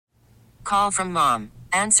call from mom.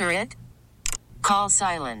 Answer it. Call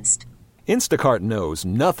silenced. Instacart knows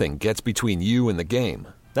nothing gets between you and the game.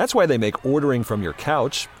 That's why they make ordering from your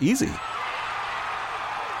couch easy.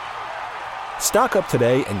 Stock up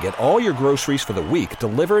today and get all your groceries for the week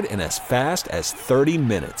delivered in as fast as 30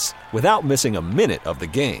 minutes without missing a minute of the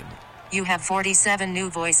game. You have 47 new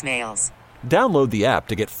voicemails. Download the app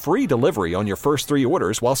to get free delivery on your first 3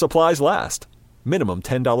 orders while supplies last. Minimum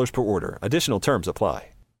 $10 per order. Additional terms apply.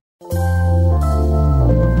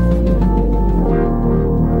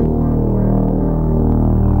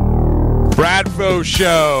 Bradfo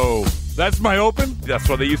Show. That's my open? That's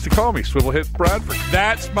what they used to call me, Swivel Hits Bradford.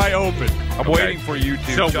 That's my open. I'm waiting for you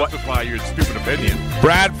to justify your stupid opinion.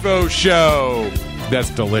 Bradfo Show. That's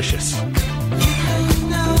delicious.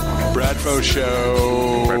 Bradfo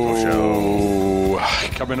Show. Bradfo Show.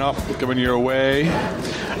 Coming your way.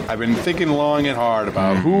 I've been thinking long and hard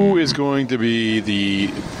about who is going to be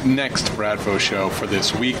the next Bradfo Show for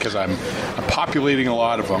this week, because I'm populating a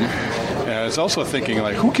lot of them. And I was also thinking,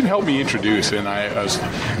 like, who can help me introduce? And I was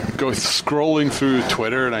scrolling through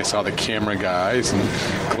Twitter, and I saw the camera guys, and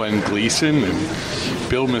Glenn Gleason, and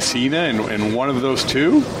Bill Messina, and one of those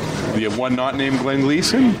two, the one not named Glenn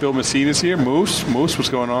Gleason, Bill Messina's here. Moose, what's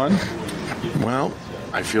going on? Well,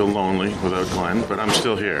 I feel lonely without Glenn, but I'm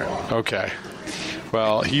still here. Okay.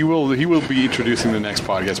 Well, he will be introducing the next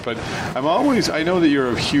podcast, but I know that you're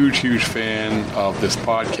a huge fan of this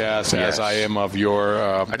podcast, yes, as I am of your...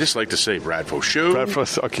 I just like to say Bradfo Show.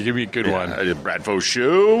 Okay, give me a good one. Bradfo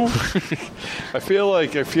Show. I feel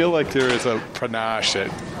like there is a panache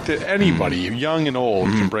that anybody, young and old,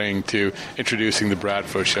 can bring to introducing the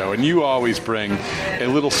Bradfo Show, and you always bring a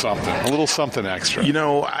little something extra. You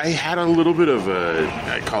know, I had a little bit of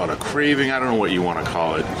I call it a craving, I don't know what you want to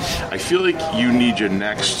call it. I feel like you need your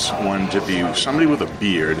next one to be somebody with a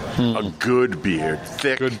beard, a good beard,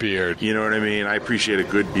 thick. Good beard. You know what I mean? I appreciate a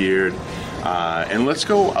good beard. And let's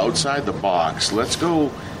go outside the box. Let's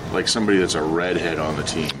go like somebody that's a redhead on the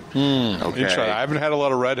team. Okay. I haven't had a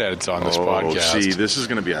lot of redheads on this podcast. See, this is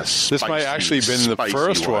going to be a spicy, this might actually been the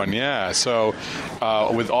first one, yeah. So,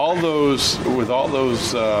 with all those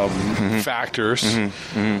factors,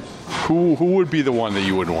 who would be the one that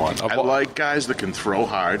you would want? I like guys that can throw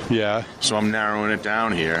hard. Yeah. So I'm narrowing it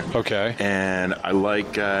down here. Okay. And I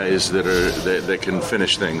like guys that can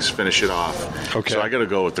finish it off. Okay. So I got to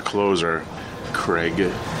go with the closer, Craig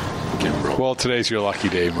Kimbrell. Well, today's your lucky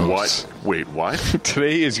day, Moose. What? Wait, what?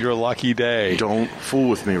 Today is your lucky day. Don't fool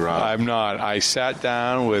with me, Rob. I'm not. I sat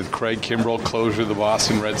down with Craig Kimbrell, closer of the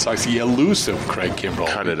Boston Red Sox, the elusive Craig Kimbrell.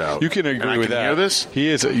 Cut it out. You can agree with that. Hear this? He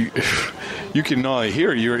is. You can not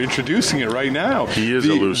hear. You're introducing it right now. He is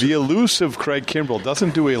elusive. The elusive Craig Kimbrell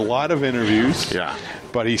doesn't do a lot of interviews. Yeah.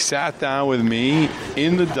 But he sat down with me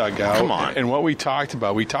in the dugout. Come on. And what we talked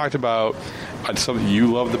about something.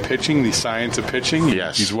 You love the pitching, the science of pitching.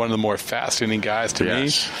 Yes. He's one of the more fascinating guys to me.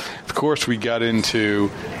 Yes. Of course, we got into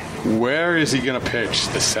where is he going to pitch?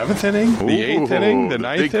 The 7th inning? The 8th inning? The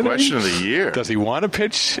 9th inning? Big question of the year. Does he want to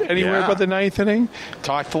pitch anywhere but the 9th inning?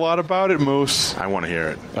 Talked a lot about it, Moose. I want to hear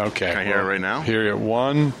it. Okay. Can I hear it right now? Hear it.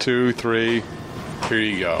 1, 2, 3. Here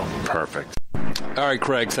you go. Perfect. All right,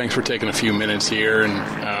 Craig, thanks for taking a few minutes here. And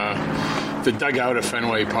the dugout at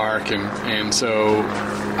Fenway Park. And so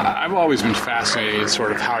I've always been fascinated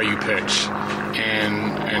sort of how you pitch.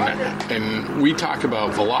 And we talk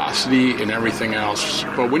about velocity and everything else.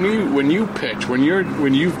 But when you pitch, when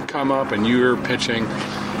you come up and you're pitching,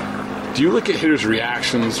 do you look at hitters'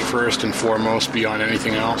 reactions first and foremost beyond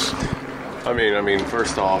anything else? I mean,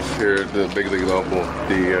 first off, here at the big league level,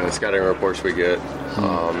 the scouting reports we get,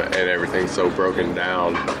 and everything's so broken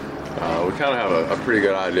down. We kind of have a pretty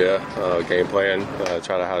good idea, game plan,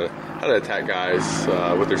 try to how to attack guys,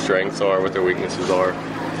 what their strengths are, what their weaknesses are.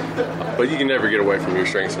 But you can never get away from your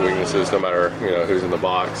strengths and weaknesses, no matter who's in the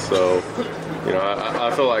box. So,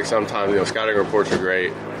 I feel like sometimes scouting reports are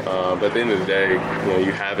great, but at the end of the day,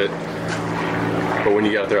 you have it. But when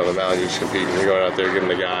you get out there on the mound, you're just competing. You're going out there giving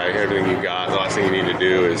the guy everything you've got. The last thing you need to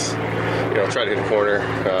do is, try to hit a corner,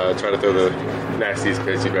 try to throw the nastiest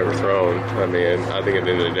pitch you've ever thrown. I mean, I think at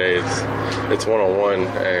the end of the day, it's one-on-one,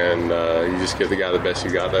 and you just give the guy the best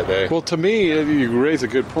you got that day. Well, to me, you raise a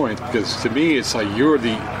good point, because to me, it's like you would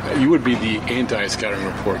be the anti-scouting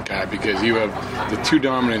report guy, because you have the two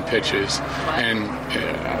dominant pitches, and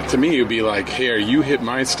to me, it would be like, hey, you hit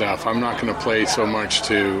my stuff, I'm not going to play so much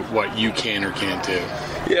to what you can or can't do.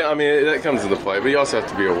 Yeah, I mean, that comes into play, but you also have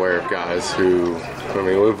to be aware of guys who,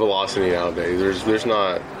 with velocity nowadays, there's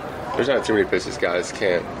not too many pitches guys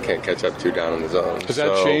can't catch up to down in the zone. Has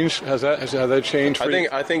that changed? Has that changed?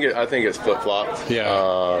 I think it's flip-flopped.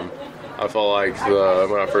 Yeah. I felt like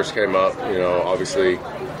when I first came up, obviously,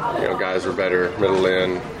 guys were better middle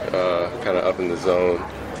in, kind of up in the zone.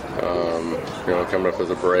 Coming up as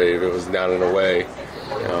a Brave, it was down and away.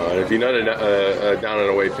 And if you nut a down and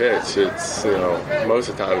away pitch, it's most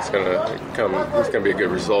of the time it's gonna be a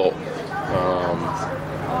good result.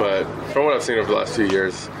 But from what I've seen over the last 2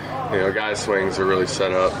 years, guys' swings are really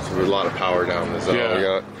set up with a lot of power down the zone.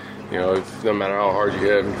 Yeah. No matter how hard you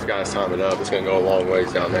hit, if guys time it up, it's going to go a long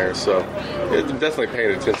ways down there. So, definitely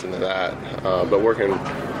paying attention to that. But working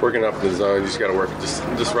up in the zone, you just got to work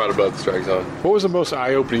just right above the strike zone. What was the most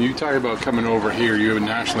eye-opening? You talk about coming over here. You have a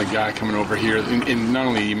National League guy coming over here in not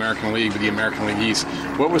only the American League, but the American League East.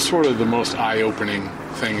 What was sort of the most eye-opening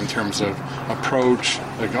thing in terms of approach?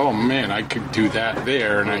 Like, oh, man, I could do that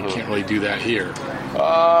there, and I can't really do that here.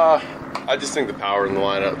 I just think the power in the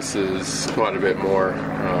lineups is quite a bit more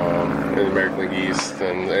in the American League East,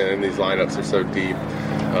 and these lineups are so deep.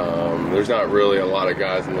 There's not really a lot of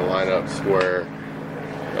guys in the lineups where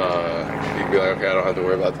you can be like, okay, I don't have to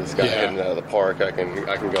worry about this guy hitting out of the park. I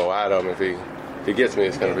can go at him. If he gets me,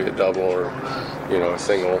 it's going to be a double or a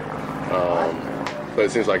single. But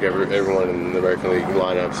it seems like everyone in the American League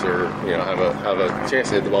lineups have a chance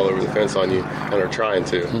to hit the ball over the fence on you and are trying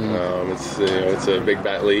to. It's a big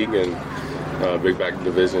bat league and big bat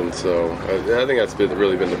division, so I think that's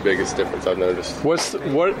really been the biggest difference I've noticed.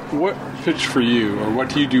 What pitch for you, or what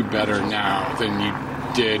do you do better now than you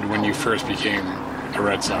did when you first became a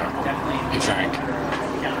Red Sox, you think?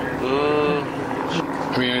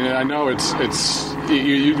 I mean, I know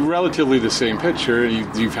you're relatively the same pitcher.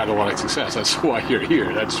 You've had a lot of success. That's why you're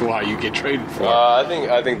here. That's why you get traded for. I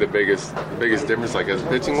think the biggest difference, like as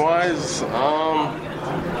pitching wise,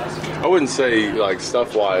 I wouldn't say like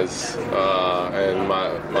stuff wise, and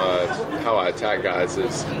my how I attack guys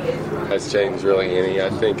has changed really any. I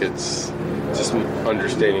think it's just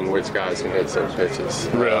understanding which guys can hit certain pitches.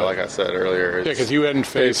 Really? Like I said earlier. Yeah, because you hadn't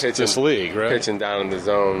faced this league, right? Pitching down in the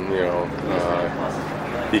zone,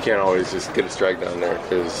 you can't always just get a strike down there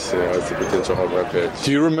because it's a potential home run pitch.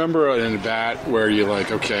 Do you remember an at-bat where you're like,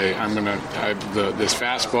 okay, this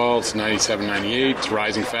fastball, it's 97, 98, it's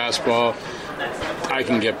rising fastball, I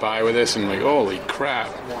can get by with this, and like, holy crap,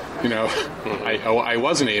 I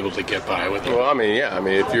wasn't able to get by with it. Well,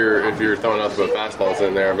 if you're throwing out the fastballs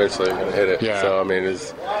in there, eventually you're going to hit it. Yeah. So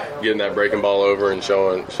is getting that breaking ball over and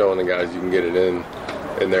showing the guys you can get it in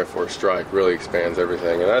there for a strike really expands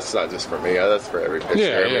everything, and that's not just for me. That's for every pitcher.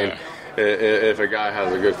 Yeah. If a guy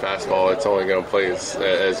has a good fastball, it's only going to play as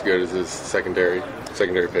good as his secondary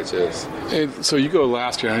pitch is. And so you go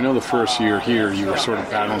last year. I know the first year here you were sort of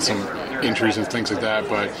battling some injuries and things like that,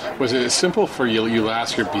 but was it simple for you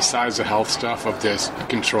last year, besides the health stuff of this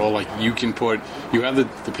control? Like you have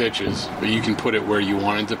the pitches, but you can put it where you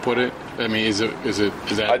wanted to put it. I mean, is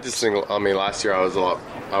that? I just think. Last year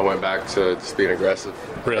I went back to just being aggressive,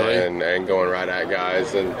 really, and going right at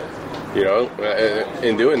guys, and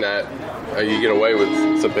in doing that, you get away with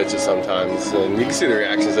some pitches sometimes, and you can see the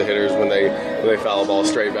reactions of hitters when they foul a ball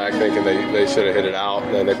straight back, thinking they should have hit it out,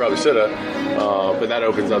 and they probably should have. But that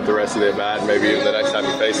opens up the rest of the at bat, maybe even the next time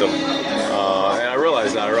you face them. And I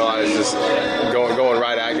realized just going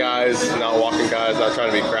right at guys, not walking guys, not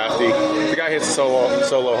trying to be crafty. If the guy hits a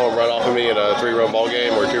solo home run off of me in a 3-run ball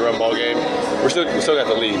game or a 2-run ball game, we still got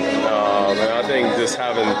the lead. And I think just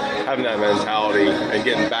having that mentality and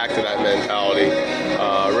getting back to that mentality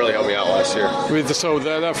really helped me out last year. So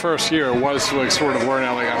that first year was like sort of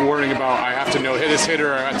worrying about I have to know hit this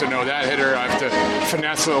hitter, I have to know that hitter, I have to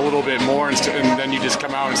finesse it a little bit more, and then you just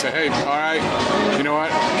come out and say, hey, all right, you know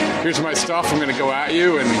what? Here's my stuff. I'm going to go at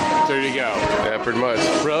you, and there you go. Yeah, pretty much.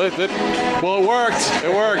 Really? Well, it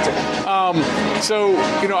worked. So,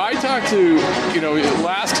 I talked to,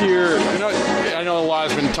 last year, I know a lot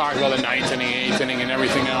has been talked about the 9th inning, 8th inning, and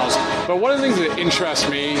everything else, but one of the things that interests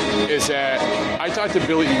me is that I talked to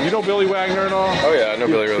Billy. You know Billy Wagner at all? Oh, yeah, I know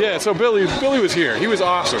Billy really well. Yeah, so Billy was here. He was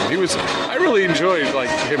awesome. I really enjoyed,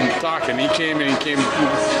 him talking. He came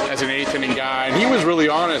as an 8th inning guy, and he was really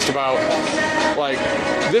honest about,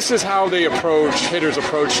 this is how hitters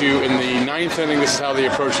approach you in the 9th inning, this is how they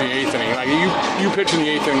approach you in the 8th inning. Like, you pitched in the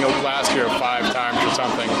 8th inning last year 5 times or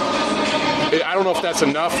something. I don't know if that's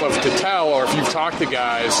enough to tell or if you've talked to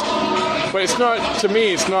guys, but to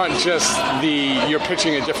me, it's not just you're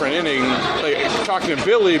pitching a different inning. Like, talking to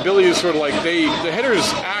Billy is sort of like the hitters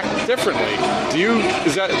act differently. Do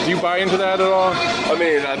you buy into that at all? I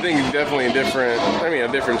think definitely at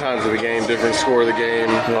different times of the game, different score of the game,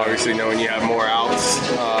 obviously knowing you have more outs,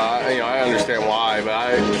 I understand why, but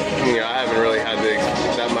I haven't really had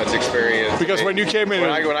that much experience Because when you came in, when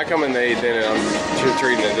I come in the 8th inning, I'm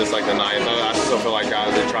treating it just like the 9th. I still feel like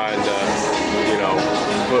guys are trying to,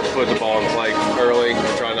 put the ball in play early,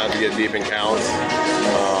 try not to get deep in counts.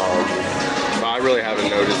 I really haven't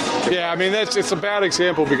noticed. Yeah, I mean, it's a bad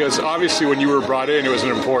example because obviously when you were brought in, it was an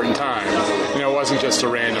important time. It wasn't just a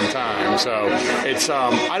random time. So it's,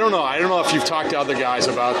 I don't know. I don't know if you've talked to other guys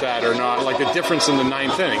about that or not, like the difference in the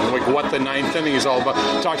 9th inning, like what the 9th inning is all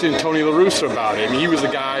about. Talked to Tony La Russa about it. I mean, he was the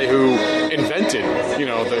guy who invented,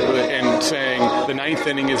 and saying the 9th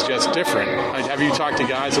inning is just different. Like, have you talked to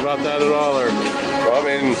guys about that at all? Or? Well, I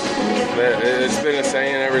mean, it's been a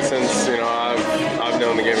saying ever since, I've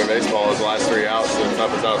known the game of baseball is the last 3 outs, the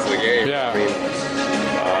toughest outs of the game. Yeah.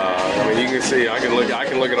 I mean, you can see. I can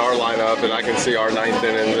look at our lineup, and I can see our 9th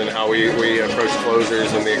innings and how we approach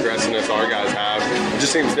closers and the aggressiveness our guys have. It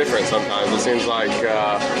just seems different sometimes. It seems like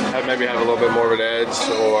maybe have a little bit more of an edge,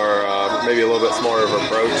 or maybe a little bit smarter of an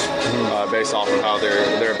approach based off of how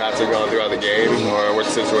their bats have gone throughout the game or what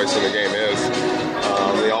situation the game is.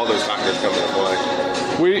 All those factors come into play.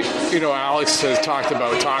 Alex has talked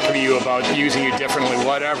about talking to you about using you differently,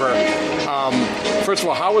 whatever. First of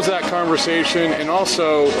all, how was that conversation? And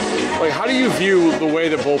also, like, how do you view the way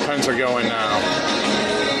the bullpens are going now?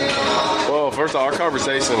 Well, first of all, our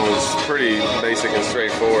conversation was pretty basic and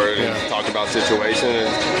straightforward. Yeah. And talked about situation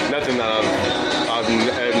and nothing that I've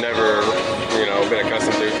never, been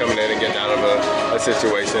accustomed to, coming in and getting out of a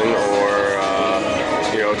situation or,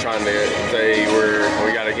 trying to say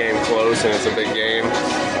we got a game close and it's a big game,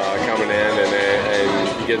 coming in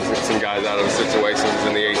and getting some guys out of situations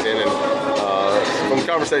in the 8th inning. From the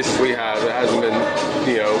conversations we have, it hasn't been,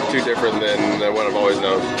 too different than what I've always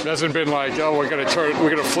known. It hasn't been like, we're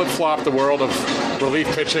gonna flip-flop the world of relief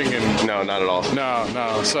pitching and. No, not at all.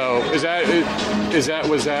 No. So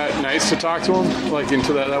was that nice to talk to him, like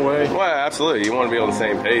into that way? Well, absolutely. You want to be on the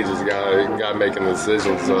same page as the guy making the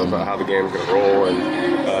decisions about how the game's gonna roll, and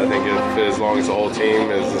I think as long as the whole team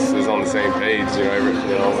is on the same page,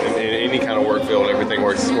 in any kind of work field, everything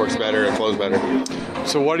works better and flows better.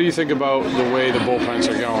 So what do you think about the way the bullpens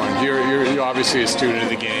are going? You're obviously a student of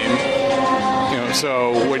the game.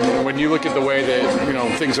 So when you look at the way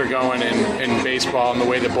that things are going in baseball and the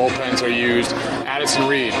way the bullpens are used, Addison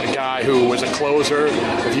Reed, a guy who was a closer,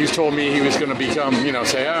 if you told me he was going to become,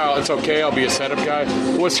 say, it's okay, I'll be a setup guy.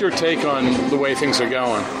 What's your take on the way things are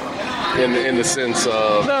going? In the sense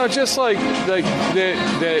of just like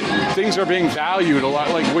that things are being valued a lot.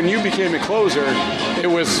 Like when you became a closer, it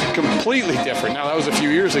was completely different. Now that was a few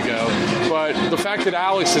years ago, but the fact that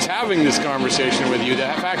Alex is having this conversation with you, the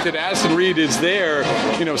fact that Addison Reed is there,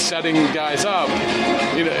 setting guys up,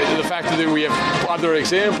 the fact that we have other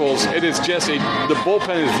examples, it is just the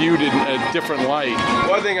bullpen is viewed in a different light.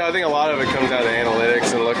 Well, I think a lot of it comes out of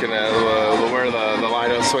analytics and looking at where the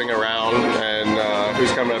lineups swing around and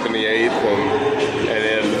who's coming up in the 8th. And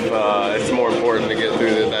if it's more important to get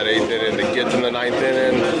through that 8th inning to get to the 9th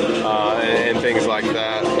inning and things like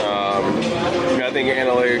that. I think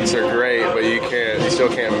analytics are great, but you still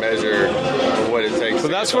can't measure what it takes.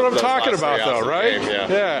 But that's what I'm talking about, though, right?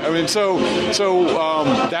 Yeah. I mean, so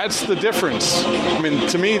that's the difference. I mean,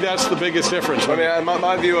 to me, that's the biggest difference. I mean,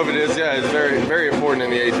 my view of it is, it's very, very important in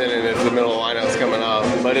the 8th inning if the middle lineup's coming up.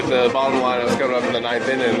 But if the bottom lineup's coming up in the 9th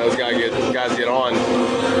inning and those guys get on,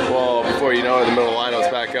 well, before you know it, the middle lineup's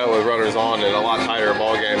back up with runners on and a lot tighter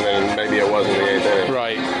ball game than maybe it was in the 8th inning.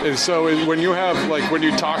 Right. And so when you have, when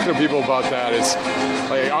you talk to people about that, it's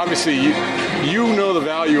like obviously you know the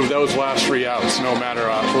value of those last 3 outs no matter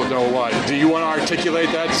what. Do you want to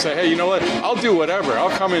articulate that to say, hey, you know what, I'll do whatever. I'll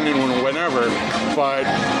come in whenever, but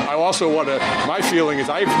I also want to, my feeling is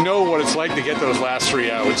I know what it's like to get those last 3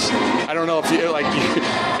 outs. I don't know if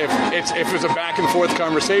if it's a back and forth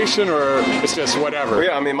conversation or it's just whatever. Well,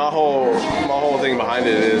 yeah, I mean, my whole thing behind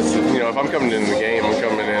it is, if I'm coming in the game, I'm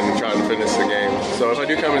coming in trying to finish the game. So if I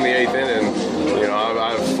do come in the 8th inning,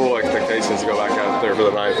 I have full expectations to go back out there for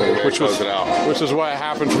the 9th and close it out. Which is what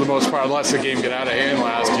happened for the most part, unless the game got out of hand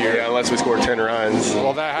last year. Yeah, unless we scored 10 runs.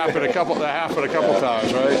 Well, that happened a couple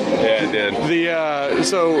times, right? Yeah, it did.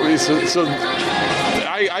 So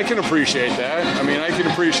I can appreciate that. I mean, I can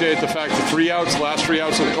appreciate the fact that last 3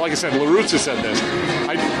 outs, like I said, La Russa said this.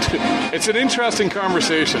 It's an interesting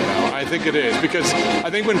conversation now. I think it is, because I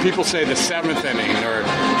think when people say the 7th inning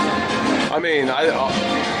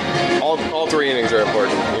all 3 innings are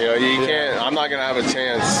important. You can't. I'm not going to have a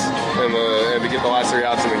chance to get the last 3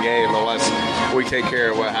 outs in the game unless we take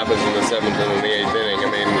care of what happens in the 7th and in the 8th inning. I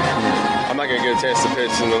mean, I'm not going to get a chance to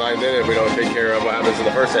pitch in the 9th inning if we don't take care of what happens in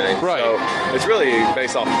the first inning. Right. So it's really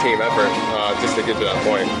based off of team effort just to get to that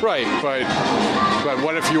point. Right, but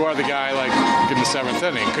what if you are the guy like in the 7th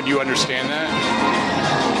inning? Could you understand that?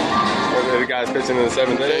 The guy's pitching in the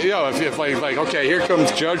 7th inning? You know, if like okay, here comes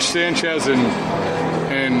Judge, Sanchez,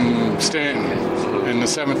 and Stanton in the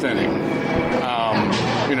 7th inning.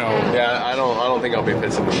 You know. Yeah, I don't think I'll be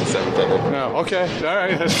pitching in the 7th inning. No, okay, all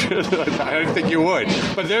right. That's good. I didn't think you would.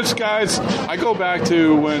 But there's guys. I go back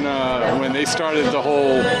to when they started the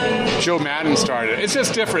whole Joe Madden started. It's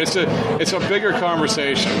just different. It's a bigger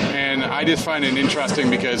conversation, and I just find it interesting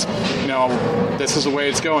because this is the way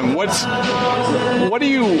it's going. What do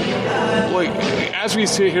you like as we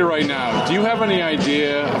sit here right now? Do you have any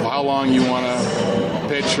idea of how long you want to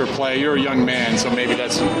pitch or play? You're a young man, so maybe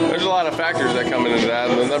there's a lot of factors that come into that,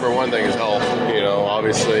 and the number one thing is health.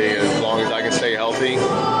 Obviously, as long as I can stay healthy, I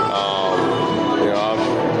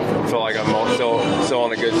feel like I'm still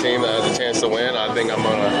on a good team that has a chance to win. I think I'm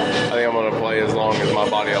gonna play as long as my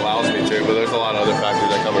body allows me to. But there's a lot of other factors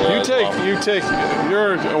that come into that.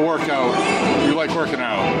 You're a workout. You like working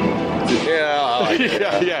out. Yeah, I like it.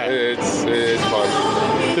 Yeah. It's fun.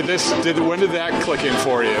 When did that click in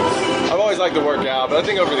for you? I've always liked to work out, but I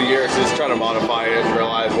think over the years, just trying to modify it and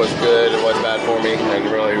realize what's good and what's bad for me, and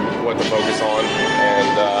really what to focus on.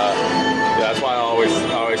 And that's why I always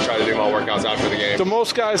try to do my workouts after the game. Do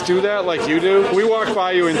most guys do that like you do? We walk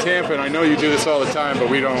by you in Tampa, and I know you do this all the time, but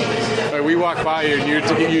we don't. Like, we walk by you, and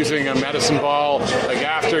you're using a medicine ball like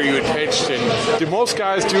after you had pitched. And do most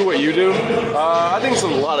guys do what you do? I think a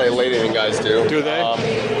lot of late inning guys do. Do they?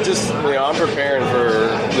 I'm preparing for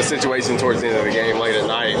the situation towards the end of the game late at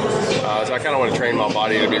night, so I kind of want to train my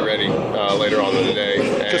body to be ready later on in the day.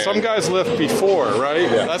 Because some guys lift before, right?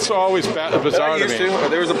 Yeah. That's always bizarre to me.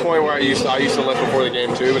 There was a point where I used to lift before the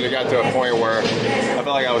game too, but it got to a point where I felt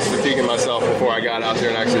like I was fatiguing myself before I got out there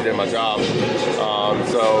and actually did my job.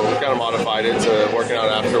 So kind of modified it to working out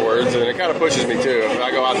afterwards, and it kind of pushes me too. If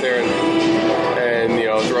I go out there and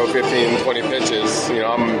throw 15, 20 pitches,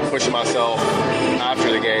 I'm pushing myself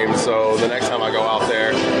after the game. So the next time I go out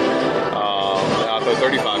there, I throw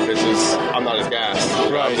 35 pitches, I'm not as gassed.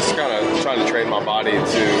 Right. I'm just kind of trying to train my body to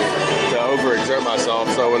overexert myself,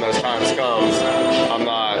 so when those times comes, I'm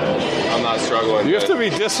not struggling. You have to be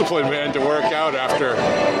disciplined, man, to work out after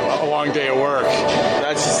a long day of work.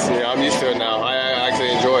 That's just, I'm used to it now. I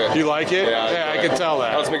actually enjoy it. You like it? Yeah, I can tell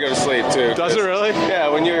that. Helps me go to sleep too. Does it really? Yeah,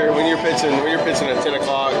 when you're pitching at 10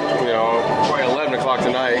 o'clock, probably 11 o'clock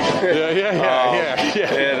tonight.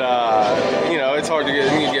 And it's hard to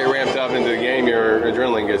get ramped up into the game. Your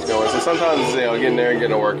adrenaline gets going. So sometimes getting there and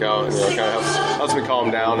getting a workout, kind of helps me calm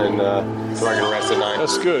down and so I can rest at night.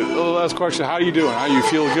 That's good. Well, last question: how are you doing? How you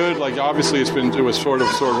feel good? Like obviously it was sort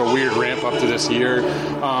of a weird ramp up to this year.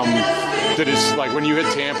 Did it like when you hit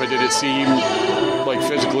Tampa? Did it seem like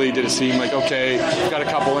physically? Did it seem like okay? Got a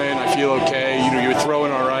couple in. I feel okay. You were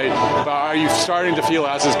throwing all right. But are you starting to feel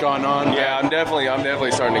as it's gone on? Yeah, I'm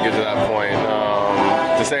definitely starting to get to that point.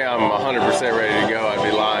 To say I'm 100% ready to go, I'd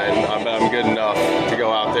be lying. But I'm good enough to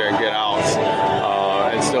go out there and get outs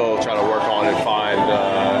and still try to work on and find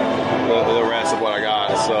the rest of what I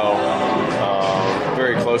got. So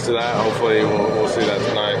very close to that. Hopefully we'll see that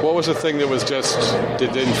tonight. What was the thing that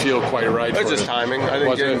didn't feel quite right? It's just timing. I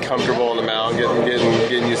think getting comfortable on the mound,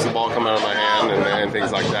 getting used to the ball coming out of my hand and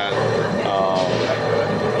things like that.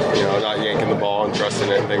 Not yanking the ball and trusting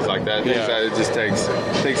it and things like that. That it just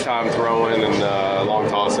takes time throwing and long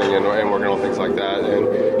tossing and working on things like that.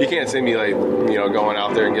 And you can't see me going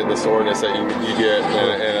out there and getting the soreness that you get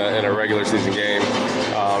in a regular season game.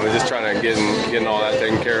 And just trying to getting all that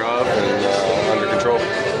taken care of and under control.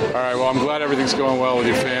 All right. Well, I'm glad everything's going well with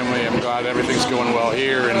your family. I'm glad everything's going well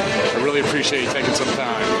here, and I really appreciate you taking some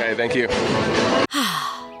time. Okay. Thank you.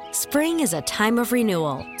 Spring is a time of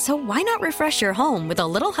renewal, so why not refresh your home with a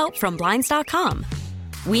little help from Blinds.com?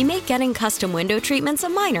 We make getting custom window treatments a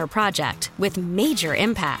minor project with major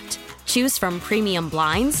impact. Choose from premium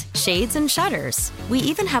blinds, shades, and shutters. We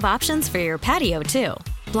even have options for your patio, too.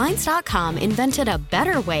 Blinds.com invented a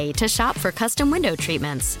better way to shop for custom window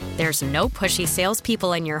treatments. There's no pushy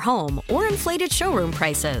salespeople in your home or inflated showroom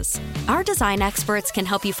prices. Our design experts can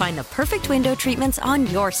help you find the perfect window treatments on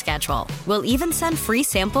your schedule. We'll even send free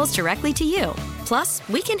samples directly to you. Plus,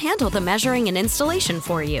 we can handle the measuring and installation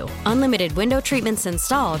for you. Unlimited window treatments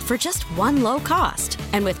installed for just one low cost.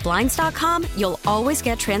 And with Blinds.com, you'll always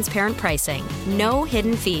get transparent pricing. No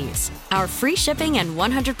hidden fees. Our free shipping and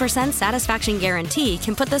 100% satisfaction guarantee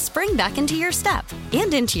can put the spring back into your step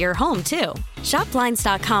and into your home, too. Shop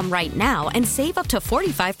Blinds.com right now and save up to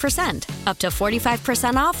 45%. Up to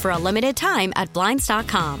 45% off for a limited time at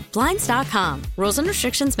Blinds.com. Blinds.com. Rules and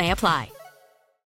restrictions may apply.